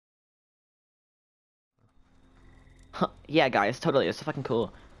Yeah, guys, totally. It's so fucking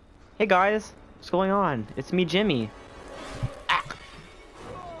cool. Hey, guys, what's going on? It's me, Jimmy. Ah.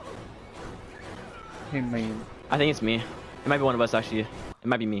 Hey, man. I think it's me. It might be one of us, actually. It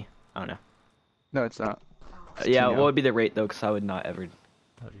might be me. I don't know. No, it's not. It's Yeah, Tino. what would be the rate, though? Because I would not ever.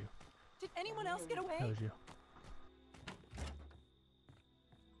 That was you. Did anyone else get away? That was you.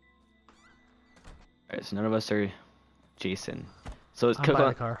 Alright, so none of us are Jason. So it's I'm by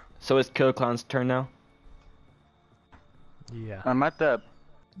the car. So it's Killer Clown's turn now? Yeah. I'm at the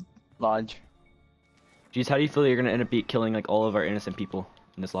lodge. Jeez, how do you feel you're gonna end up killing like all of our innocent people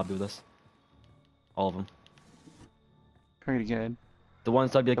in this lobby with us? All of them. Pretty good. The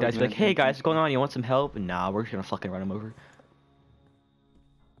ones that'd be like, That guys, was be like, nice. hey guys, what's going on? You want some help? And nah, we're just gonna fucking run them over.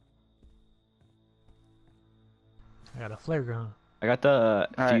 I got a flare gun. I got the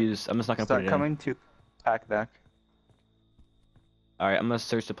Alright, fuse. I'm just not gonna Start put it coming to pack back. in. Alright, I'm gonna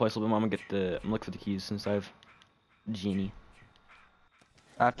search the place a little bit more. I'm gonna get the. I'm gonna look for the keys since I have Genie.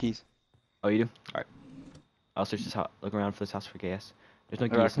 I have keys. Oh, you do? Alright. I'll search this house. Look around for this house for gas. There's no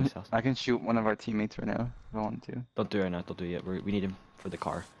Or keys in this house. I can shoot one of our teammates right now if I want to. Don't do it right now. Don't do it yet. We need him for the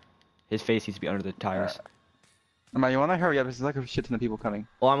car. His face needs to be under the tires. You wanna hurry up? There's like a shit ton of people coming.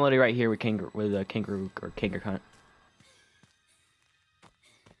 Well, I'm literally right here with kangaroo or kangaroo hunt.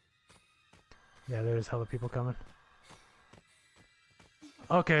 Yeah, there's hella people coming.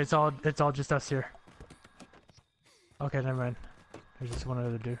 Okay, it's all just us here. Okay, never mind. There's just one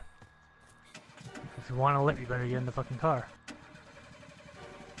other dude. If you want to live, you better get in the fucking car.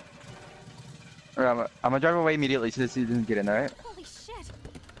 Alright, I'm gonna drive away immediately so this dude doesn't get in, alright? Holy shit!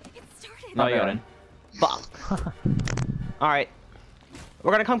 It started. No, you got in. Fuck. Alright.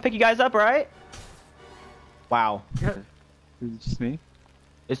 We're gonna come pick you guys up, right? Wow. Is it just me?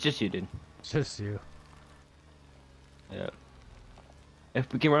 It's just you, dude. Just you. Yeah.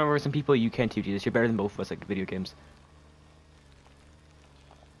 If we can run over some people, you can too, Jesus. You're better than both of us at video games.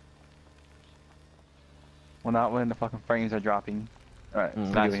 Well, not when the fucking frames are dropping. Alright, so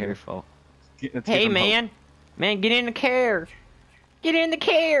That's get your fault. let's get Hey, them man. Man, get in the car. Get in the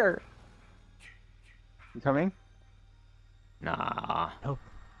car. home. You coming? Nah. Nope.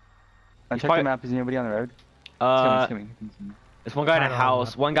 I check probably- the map. Is anybody on the road? He's coming. There's one guy in I a don't know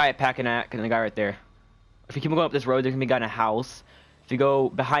house, that. one guy at Pacanac, and the guy right there. If you keep going up this road, there's gonna be a guy in a house. If you go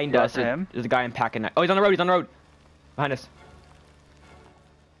behind You us, after him? there's a guy in Pacanac. Oh, he's on the road. He's on the road. Behind us.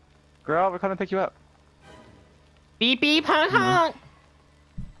 Girl, we're coming to pick you up. Beep beep honk honk.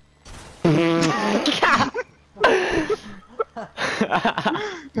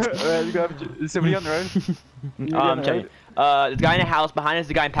 Is somebody on the road? I'm checking. There's a guy in a house behind us.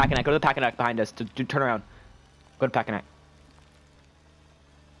 The guy in Pacanac. Go to the Pacanac behind us. To turn around. Go to Pacanac.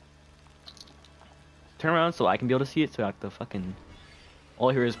 Turn around so I can be able to see it. So I have to fucking. All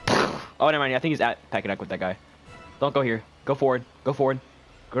I hear is. Oh, never mind. I think he's at Pacanac with that guy. Don't go here. Go forward. Go forward.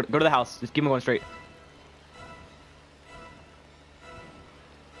 Go to the house. Just keep him going straight.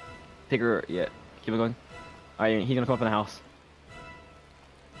 Take her. Yeah. Keep it going. Alright, he's gonna come up in the house.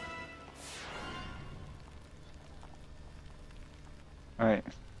 Alright.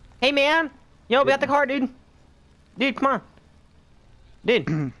 Hey, man. Yo, we got the car, dude. Dude, come on. Dude.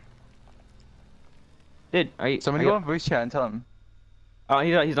 Dude, are you? Somebody are you- go on voice chat and tell him. Oh,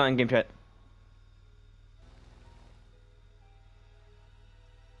 he's not in game chat.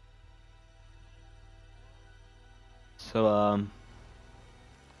 So,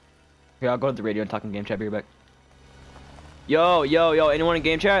 here, I'll go to the radio and talk in game chat. Be right back. Yo, anyone in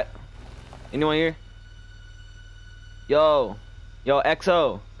game chat? Anyone here? Yo,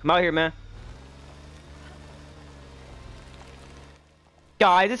 XO, come out here, man.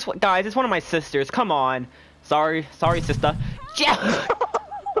 Guys, it's one of my sisters. Come on. Sorry, sister. Yeah.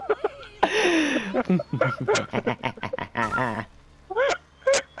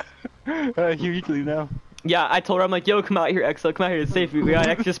 Here you can leave now. Yeah, I told her, I'm like, yo, come out here, XO, come out here, it's safe, we got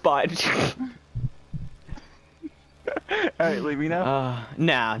an extra spot. Alright, leave me now.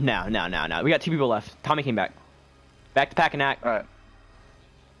 No. We got 2 people left. Tommy came back. Back to Pacanac. Alright.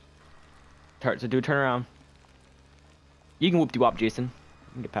 So do a turn around. You can whoop-de-wop, Jason.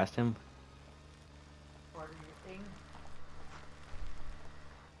 You can get past him.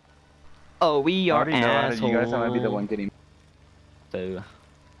 Oh, we I are already know how to, assholes. you guys might be the one getting. So,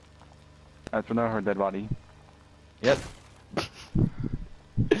 That's for her dead body. yep.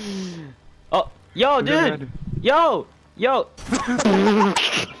 Oh, yo, dude! Yo!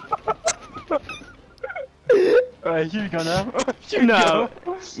 Alright, here you go now. No.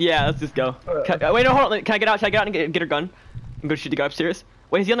 Yeah, let's just go. Wait, no, hold on. Can I get out? Should I get out and get her gun? And go shoot the guy upstairs?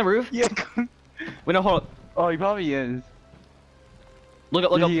 Wait, is he on the roof? Yeah. Wait, no, hold on. Oh, he probably is. Look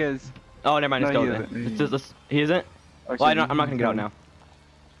up. He is. Oh, never mind. Let's No, go he then. isn't. He isn't? Well, I'm not gonna get out now.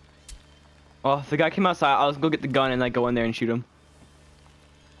 Oh, if the guy came outside, I'll go get the gun and like go in there and shoot him.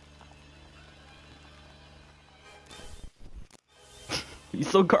 He's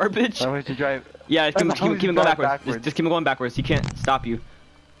so garbage. I wish to drive. Yeah, just keep him going backwards. Just keep him going backwards. He can't stop you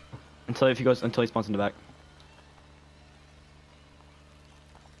until he spawns in the back.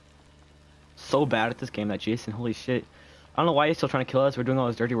 So bad at this game, that Jason. Holy shit! I don't know why he's still trying to kill us. We're doing all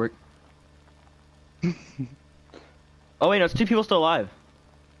his dirty work. Oh wait, no, it's 2 people still alive.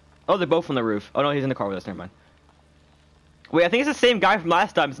 Oh, they're both on the roof. Oh no, he's in the car with us. Never mind. Wait, I think it's the same guy from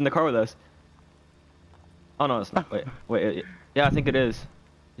last time. He's in the car with us. Oh no, it's not. Wait. Yeah, I think it is.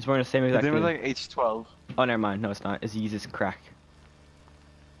 He's wearing the same exact They thing. were like H12. Oh, never mind. No, it's not. It's Jesus crack.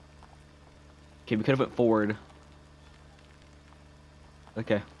 Okay, we could have went forward.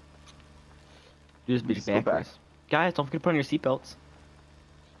 Okay. Do this bitch backwards. Guys, don't forget to put on your seatbelts.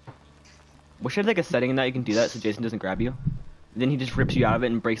 Wish I had like a setting in that you can do that so Jason doesn't grab you. Then he just rips you out of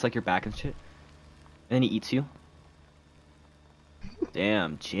it and breaks like your back and shit. And then he eats you.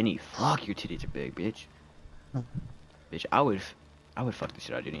 Damn, Jenny, fuck, your titties are big, bitch. Bitch, I would fuck the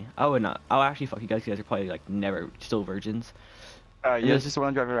shit out of Jenny. I would not. I'll actually fuck you guys. You guys are probably like never still virgins. Yeah, just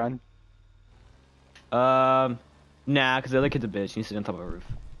want to drive around. Nah, because the other kid's a bitch. He's sitting on top of a roof.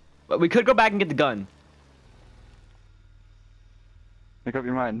 But we could go back and get the gun. Make up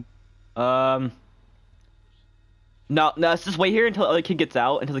your mind. No, let's just wait here until the other kid gets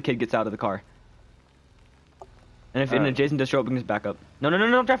out. Until the kid gets out of the car. And if Jason does show up, we can just back up. No,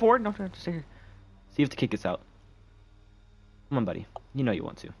 don't drive forward. No, just stay here. See if the kid gets out. Come on, buddy. You know you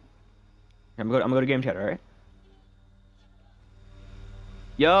want to. Here, I'm gonna go to game chat, alright?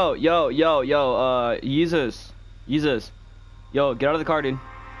 Yo, Jesus. Yo, get out of the car, dude.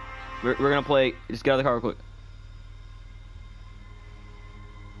 We're gonna play. Just get out of the car real quick.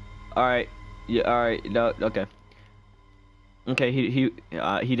 Alright. Yeah, alright. No, okay. Okay, he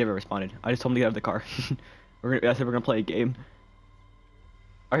never responded. I just told him to get out of the car. I said we're gonna play a game.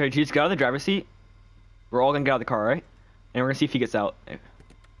 Okay, Jesus, get out of the driver's seat. We're all gonna get out of the car, alright? And we're gonna see if he gets out.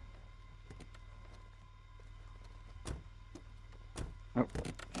 Oh.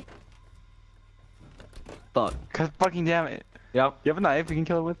 Fuck. God fucking damn it. Yep. You have a knife we can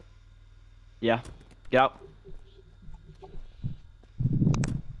kill it with? Yeah. Get out.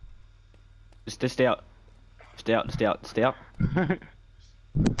 Just stay out. Stay out.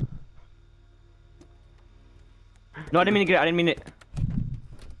 No, I didn't mean to get out. I didn't mean it.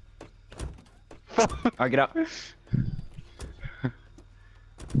 Alright, get out.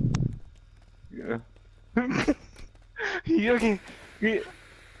 Yeah. You okay?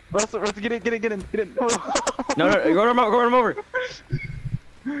 Let's get in. No, go run him over.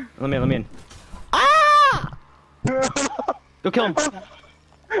 Let me in. Ah! Go kill him.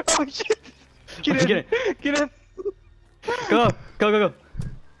 Oh shit! Get in! Go.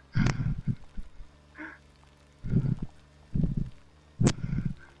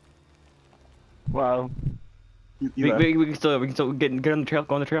 Wow. We can still get on the trail.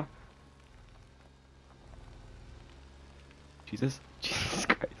 Go on the trail. Jesus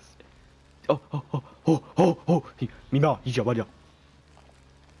Christ. Oh.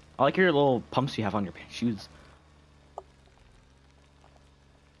 I like your little pumps you have on your shoes.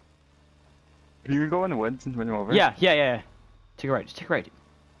 Can you go in the woods and run him over? Yeah. Take a right. Just take a right.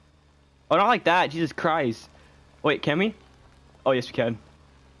 Oh, not like that. Jesus Christ. Wait, can we? Oh, yes, we can.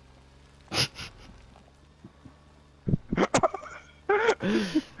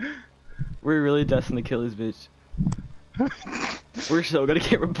 We're really destined to kill this bitch. We're so gonna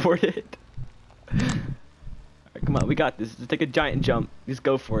get reported. Alright, come on, we got this. Just take a giant jump. Just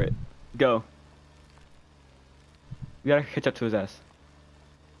go for it. Go. We gotta catch up to his ass.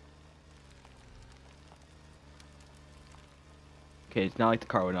 Okay, it's not like the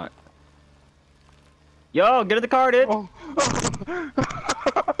car would not. Yo, get in the car, dude! Oh.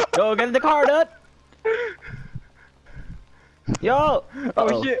 Yo, get in the car, dude! Yo!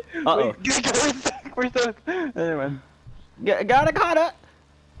 Oh shit! Uh-oh. Where's the... Never mind. Got a car, dude!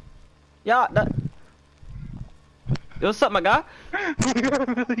 Yeah, that... Yo, what's up, my guy?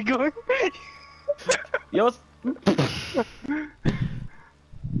 Really going? Yo, what's...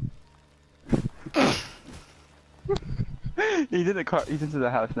 He's in the car. He's into the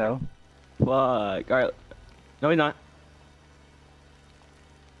house now. Fuck. Alright. No, he's not.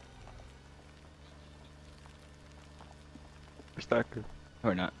 We're stuck.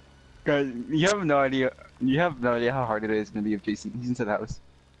 Or not. Guys, you have no idea. You have no idea how hard it is gonna be if Jason. He's into the house.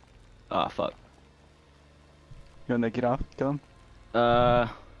 Ah, fuck. You wanna get off? Kill him? I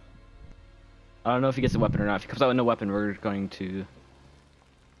don't know if he gets a weapon or not. If he comes out with no weapon, we're going to...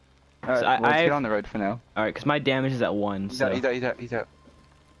 Alright, So let's get on the road for now. All right, because my damage is at 1. He's So. out, he's out, he's out, he's out.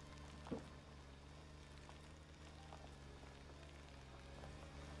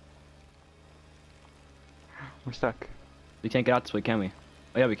 We're stuck. We can't get out this way, can we?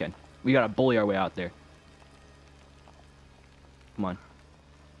 Oh yeah, we can. We gotta bully our way out there. Come on.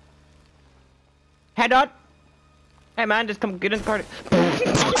 Hey, dog. Hey, man, just come get in the car.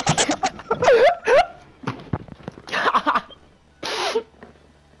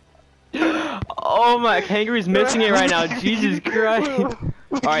 Oh my, Kangaroo's missing it right now. Jesus Christ.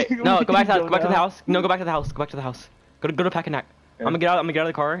 All right, no, go back to the house. Go back to the house. No, go back to the house. Go back to the house. Go to Pack and Knack. I'm gonna get out. I'm gonna get out of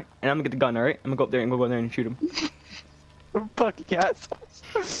the car and I'm gonna get the gun. All right, I'm gonna go up there and go in there and shoot him. Fucking cats.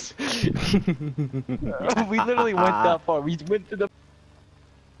 We literally went that far. We went to the.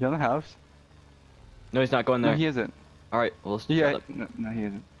 You in the house? No, he's not going there. No, he isn't. All right, well, let's Yeah, let no, he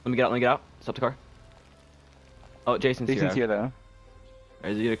isn't. me get out. Let me get out. Stop the car. Oh, Jason's Jason's here. here though.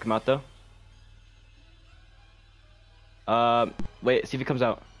 Is he gonna come out though? Wait, see if he comes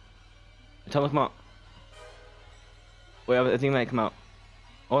out. Tell him to come out. Wait, I think he might come out.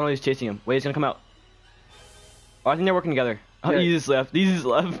 Oh no, he's chasing him. Wait, he's gonna come out. Oh, I think they're working together. Oh, Yeah. he just left. He just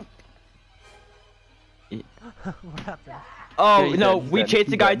left. What happened? Oh Yeah, he's no, dead, he's we dead, chased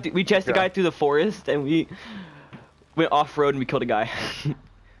the he's guy. dead. We chased the Yeah. guy through the forest, and we went off road and we killed a guy.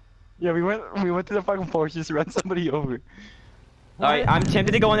 Yeah, we went to the fucking forest, just ran somebody over. All right, I'm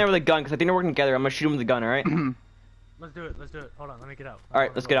tempted to go in there with a gun because I think they're working together. I'm gonna shoot him with a gun. All right. Let's do it. Let's do it. Hold on. Let me get out. All right,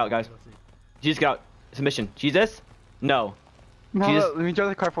 let's get out, guys. Jesus, get out. Submission. Jesus. No. No, Jesus. let me drive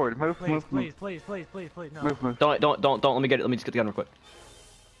the car forward. Move, Please, move, please, please, please, please, please, no. move, move. Don't. Let me get it. Let me just get the gun real quick.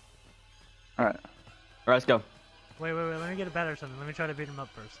 Alright. All right, let's go. Wait. Let me get a bat or something. Let me try to beat him up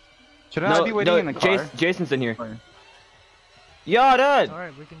first. Should I be waiting in the car? Jason's in here. Or- Yo, dude. All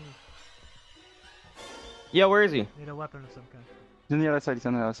right, we can Yo, where is he? need a weapon of some kind. He's on the other side, he's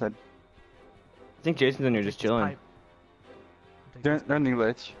on the other side. I think Jason's in here just chilling. Pipe. I'll take They're this. in the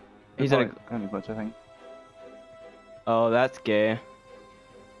glitch. He's in a. They're in the glitch, I think. Oh, that's gay.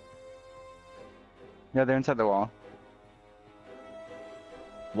 Yeah, they're inside the wall.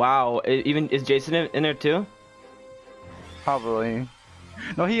 Wow. Even is Jason in there too? Probably.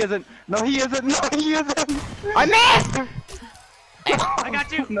 No, he isn't. No, he isn't. No, he isn't. I missed. I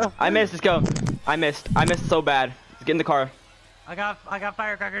got you. No. I missed. Let's go. I missed. I missed so bad. Let's get in the car. I got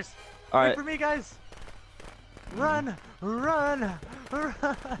firecrackers. All Wait right. for me, guys. Run.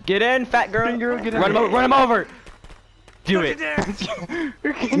 Get in, fat girl. Finger, get in. Run him over. Run him over. Do Don't it. you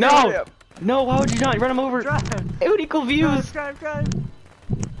dare. No. No. Why would you not run him over? Drive. It would equal views. Drive.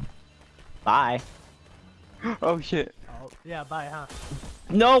 Bye. Oh shit. Oh, yeah, bye, huh?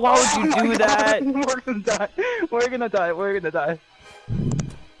 No. Why would you do that? We're gonna die. We're gonna die. We're gonna die.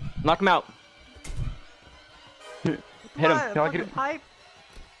 Knock him out. Hit him. What, a Can I get fucking it? pipe?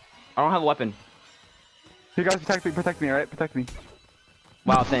 I don't have a weapon. You guys protect me, alright? Protect me.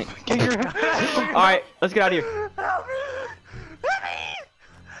 Wow. Thanks. Get your All right. Let's get out of here. Help me! Help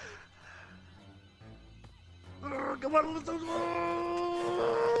me! Come on, let's go!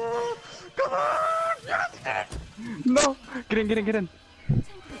 Come on! Yes! No! Get in.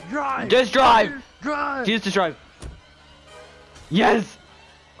 Drive! Just drive. Drive! Jesus, just drive. Yes.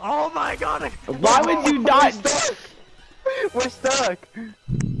 Oh my god! Why would you not? We're stuck!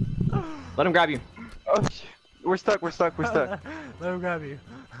 Let him grab you. Oh shit. We're stuck. Let him grab you.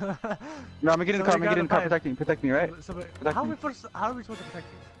 No, I'm gonna get in the car, Somebody grab the pipe. Protect me, right? Somebody, Protect how, me. how are we supposed to protect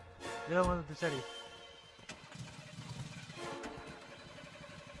you? You're the one with the machete.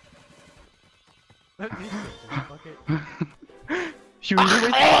 Fuck it. Should we wait?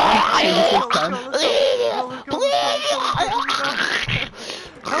 Hit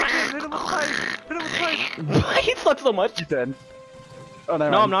him with pipe! He sucks so much. He's dead. Oh,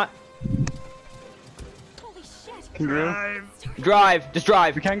 never No, mind. I'm not. Holy shit. Kangaroo. Drive. Just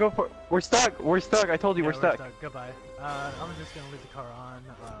drive. We can't go for. We're stuck. I told you Yeah, we're stuck. Goodbye. I'm just gonna leave the car on.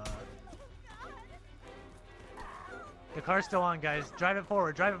 The car's still on, guys. Drive it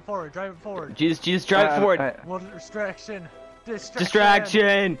forward. Jesus, drive it forward. Alright. Well, distraction.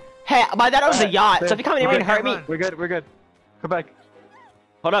 Distraction. Hey, by that I was a yacht. So if you come in here and hurt me, We're good. Come back.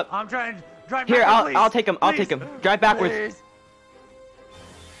 hold up. I'm trying to drive Here, backward, I'll please. take him. I'll Please. take him. Drive backwards. Please.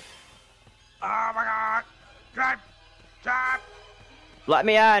 Oh my god. Drive. Let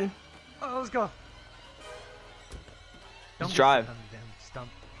me in. Oh, let's go. Just get drive. stuck on the damn stump.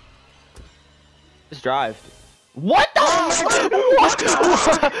 Just drive. What the? What the? What the?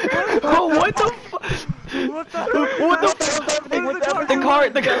 What the? What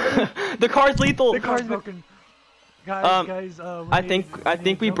the car's lethal. The car's broken. Guys, I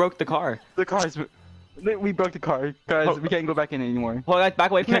think we broke the car. The car's. We broke the car, guys. Oh. We can't go back in it anymore. Hold on, guys,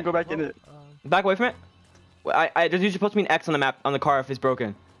 back away We from can't it. go back in it. Back away from it. There's usually supposed to be an X on the map on the car if it's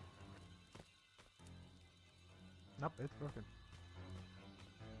broken. Nope, it's broken.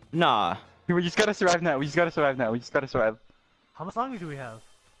 Nah. We just gotta survive now. We just gotta survive now. We just gotta survive. How much longer do we have?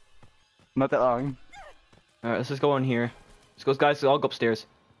 Not that long. Alright, let's just go in here. Let's go, guys. I'll go upstairs.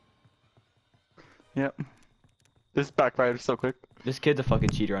 Yep. This backfired so quick. This kid's a fucking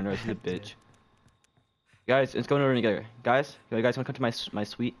cheater on us. He's a bitch. Guys, let's go over together. Guys, you guys want to come to my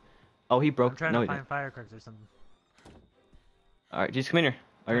suite? Oh, he I'm broke. trying No, to he find didn't. firecrackers or something. Alright, just come in here.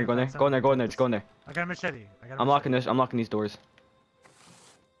 Are you gonna go in there? Go in there. Go in there. Just go in there. I got a machete. I'm locking this. I'm locking these doors.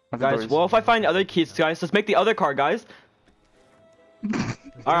 Lock the Guys, doors. well, if I find other keys, guys, let's make the other car, guys.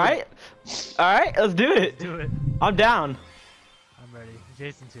 Alright? Alright, let's do it. Do it. I'm down. I'm ready.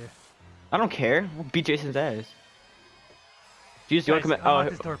 Jason's here. I don't care. We'll beat Jason's ass. Jesus, you wanna Guys, come in? unlock Oh,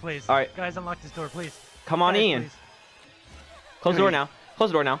 this door, please. alright. Guys, unlock this door, please. come on Guys, in. please. Close the door now. Close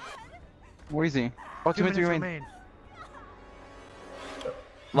the door now. Where is he? Oh, 2 minutes remain.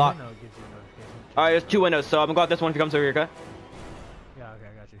 Lock. No, gives you a notification. Alright, there's 2 windows, so I'm gonna go out this one if he comes over here, okay? Yeah, okay,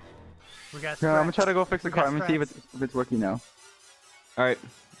 I got you. We got Yeah, I'm gonna scraps. try to go fix the We car. got I'm gonna see scraps. if it's working now. Alright,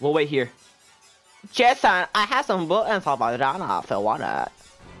 we'll wait here. Jason, I have some buttons for my Jana if you want it.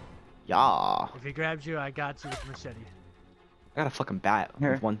 Yeah. If he grabs you, I got you with the machete. I got a fucking bat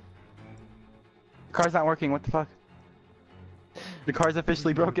Here. with one. Car's not working. What the fuck? The car's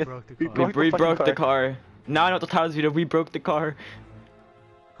officially We broken. broke the We car. We the broke fucking the car. Now I know what the title's video. We broke the car.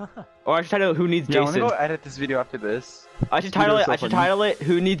 Or I should title it Who Needs Yeah, I'm Jason. gonna go edit this video after this. I should title Video's it. so I should funny. title it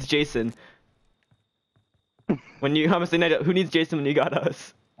Who Needs Jason. When you, I'm saying that, Who Needs Jason when you got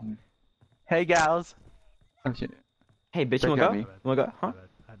us? Hey, gals. Oh shit. Hey, bitch, you Check wanna out go? me. You wanna go? Huh?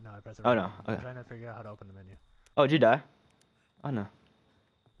 No, I pressed it. Oh, wrong. no, I'm okay. trying to figure out how to open the menu. Oh, did you die? Oh no.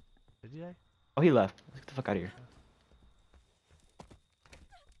 Did you? Oh, he left. Let's get the fuck out of here.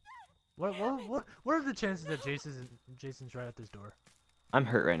 What are the chances that Jason's right at this door? I'm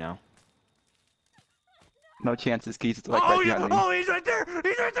hurt right now. No chances, Keith. It's like right behind me. Oh, he's right there!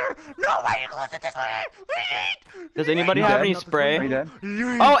 He's right there! No, why are you close to this way? Does anybody You have dead? any Are spray? you dead?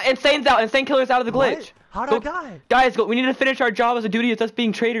 Oh, Insane's out. Insane Killer's out of the glitch. What? How Go- did I die? Guys, we need to finish our job as a duty. It's us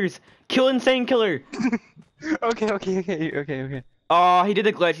being traitors. Kill Insane Killer. Okay. Oh, he did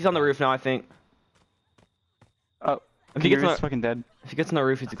the glitch. He's on the roof now, I think. Oh, If he gets on Kangaroo's the, fucking dead. if he gets on the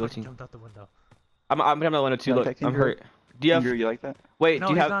roof, he's I fucking glitching. jumped out the window. I'm on the window too. You like Look, that, I'm Kangaroo? hurt. Do you have? Kangaroo, you like that? Wait, No,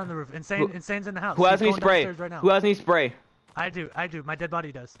 do you he's have? not on the roof. Who- Insane's in the house. Who has He's any going spray? downstairs right now. Who has any spray? I do. My dead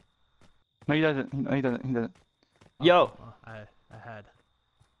body does. No, he doesn't. No, he doesn't. He doesn't. Yo, I had.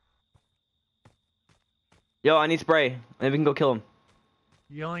 yo, I need spray. And then we can go kill him.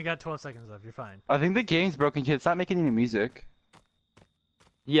 You only got 12 seconds left. You're fine. I think the game's broken, kid. It's not making any music.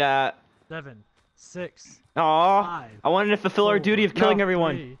 Yeah. 7, 6, Aw. 5. I wanted to fulfill our 4, duty of killing no,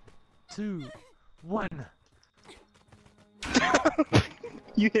 everyone. 3, 2, 1.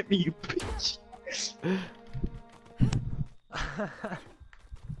 You hit me, you bitch.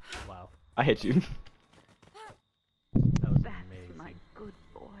 Wow, I hit you. that was That's amazing. my good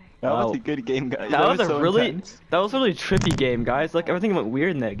boy. That was Oh. a good game, guys. That was a so really, intense. that was a really trippy game, guys. Like everything went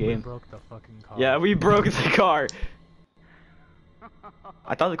weird in that We game. broke the fucking car. Yeah, we broke the car.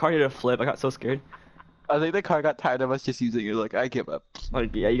 I thought the car did a flip. I got so scared. I think the car got tired of us just using it. Like, I give up.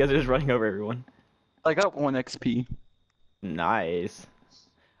 Like, yeah, you guys are just running over everyone. I got 1 XP. Nice.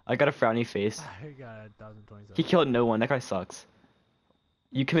 I got a frowny face. I got 1,027. He killed no one. That guy sucks.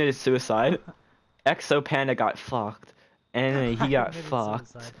 You committed suicide. Exo Panda got fucked. And he got Committed fucked.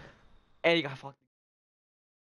 suicide. And he got fucked.